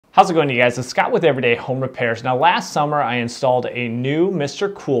How's it going, you guys? It's Scott with Everyday Home Repairs. Now, last summer I installed a new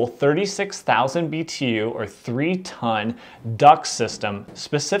MrCool 36,000 BTU or 3-ton duct system.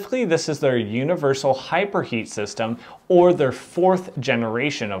 Specifically, this is their Universal Hyper Heat system or their 4th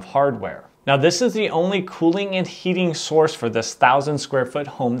generation of hardware. Now, this is the only cooling and heating source for this 1,000 square foot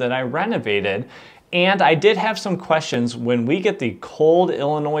home that I renovated. And I did have some questions when we get the cold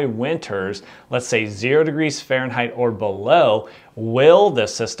Illinois winters, let's say 0 degrees Fahrenheit or below, will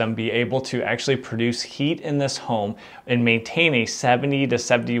this system be able to actually produce heat in this home and maintain a 70 to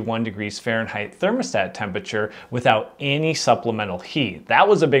 71 degrees Fahrenheit thermostat temperature without any supplemental heat? That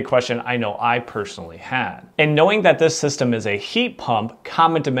was a big question I know I personally had. And knowing that this system is a heat pump,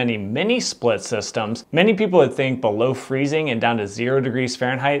 common to many mini split systems, many people would think below freezing and down to 0 degrees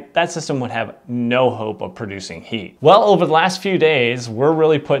Fahrenheit, that system would have no hope of producing heat. Well, over the last few days, we're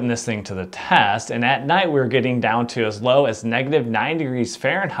really putting this thing to the test, and at night we're getting down to as low as -9 degrees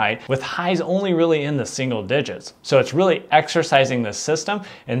Fahrenheit with highs only really in the single digits. So it's really exercising the system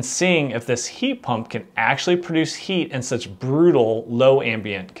and seeing if this heat pump can actually produce heat in such brutal low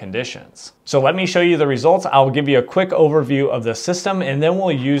ambient conditions. So let me show you the results. I'll give you a quick overview of the system, and then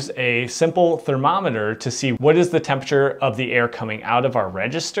we'll use a simple thermometer to see what is the temperature of the air coming out of our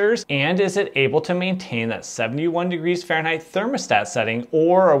registers, and is it able to maintain that 71 degrees Fahrenheit thermostat setting,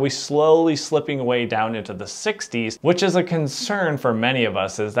 or are we slowly slipping away down into the 60s, which is a concern for many of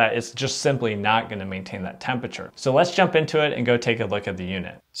us, is that it's just simply not going to maintain that temperature. So let's jump into it and go take a look at the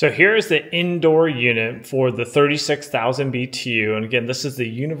unit. So here is the indoor unit for the 36,000 BTU, and again, this is the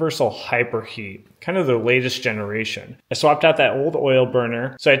Universal Hyper Heat, kind of the latest generation. I swapped out that old oil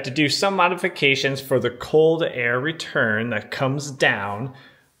burner, so I had to do some modifications for the cold air return that comes down.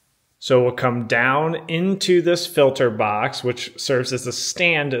 So it will come down into this filter box, which serves as a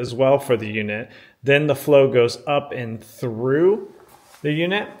stand as well for the unit. Then the flow goes up and through the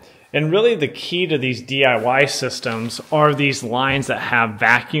unit. And really the key to these DIY systems are these lines that have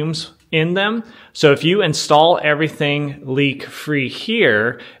vacuums in them. So if you install everything leak-free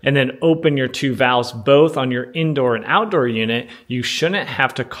here and then open your 2 valves both on your indoor and outdoor unit, you shouldn't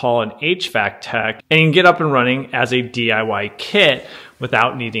have to call an HVAC tech, and you can get up and running as a DIY kit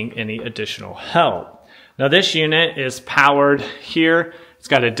without needing any additional help. Now this unit is powered here. It's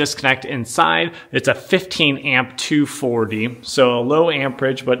got a disconnect inside. It's a 15 amp 240, so a low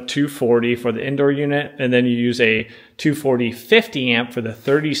amperage, but 240 for the indoor unit. And then you use a 240 50 amp for the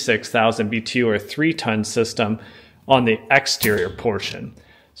 36,000 BTU or 3-ton system on the exterior portion.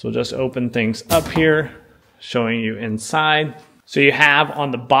 So we'll just open things up here, showing you inside. So you have on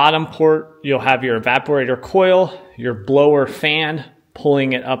the bottom port, you'll have your evaporator coil, your blower fan,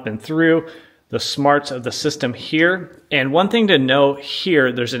 pulling it up and through, the smarts of the system here. And one thing to note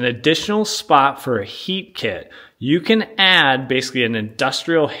here, there's an additional spot for a heat kit. You can add basically an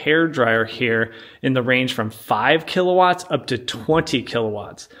industrial hair dryer here in the range from 5 kilowatts up to 20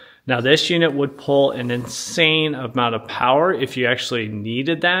 kilowatts. Now this unit would pull an insane amount of power if you actually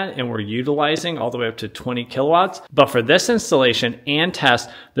needed that, and we're utilizing all the way up to 20 kilowatts. But for this installation and test,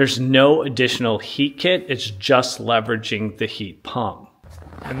 there's no additional heat kit. It's just leveraging the heat pump.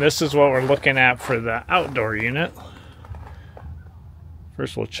 And this is what we're looking at for the outdoor unit.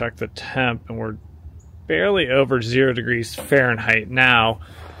 First we'll check the temp, and we're barely over 0 degrees Fahrenheit now.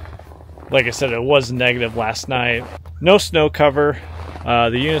 Like I said, it was negative last night. No snow cover. The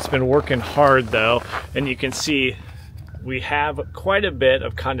unit's been working hard though, and you can see we have quite a bit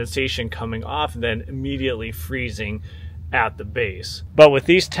of condensation coming off and then immediately freezing at the base. But with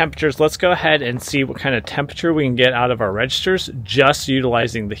these temperatures, let's go ahead and see what kind of temperature we can get out of our registers just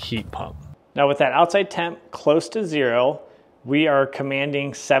utilizing the heat pump. Now with that outside temp close to 0, we are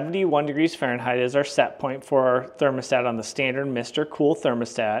commanding 71 degrees Fahrenheit as our set point for our thermostat on the standard MrCool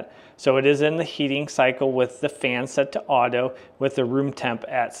thermostat. So it is in the heating cycle with the fan set to auto with the room temp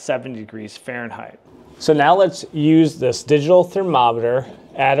at 70 degrees Fahrenheit. So now let's use this digital thermometer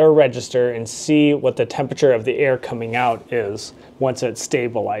at our register and see what the temperature of the air coming out is once it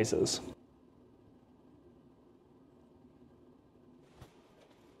stabilizes.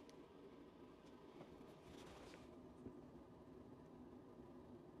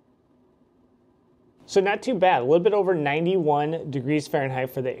 So not too bad, a little bit over 91 degrees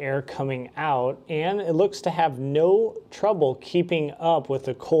Fahrenheit for the air coming out, and it looks to have no trouble keeping up with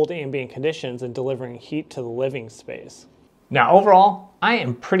the cold ambient conditions and delivering heat to the living space. Now overall, I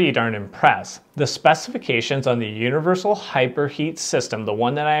am pretty darn impressed. The specifications on the Universal Hyper Heat system, the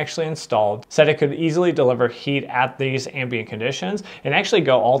one that I actually installed, said it could easily deliver heat at these ambient conditions and actually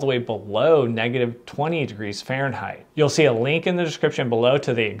go all the way below -20 degrees Fahrenheit. You'll see a link in the description below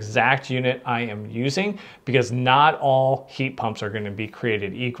to the exact unit I am using, because not all heat pumps are going to be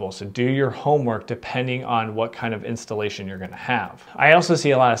created equal. So do your homework depending on what kind of installation you're going to have. I also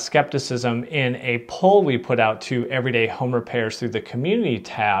see a lot of skepticism in a poll we put out to everyday home repairs through the community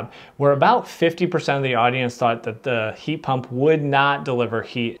tab, where about 50% of the audience thought that the heat pump would not deliver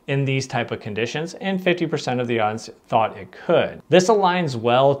heat in these type of conditions, and 50% of the audience thought it could. This aligns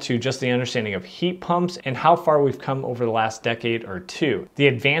well to just the understanding of heat pumps and how far we've come over the last decade or two. The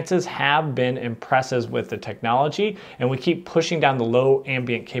advances have been impressive with the technology, and we keep pushing down the low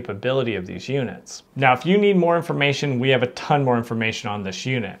ambient capability of these units. Now, if you need more information, we have a ton more information on this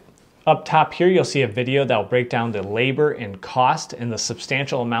unit. Up top here, you'll see a video that will break down the labor and cost and the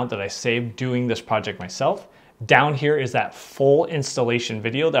substantial amount that I saved doing this project myself. Down here is that full installation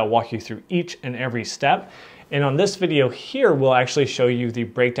video that will walk you through each and every step. And on this video here, we'll actually show you the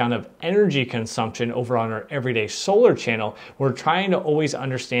breakdown of energy consumption over on our everyday solar channel. We're trying to always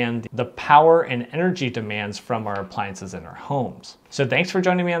understand the power and energy demands from our appliances in our homes. So thanks for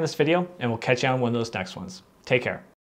joining me on this video, and we'll catch you on one of those next ones. Take care.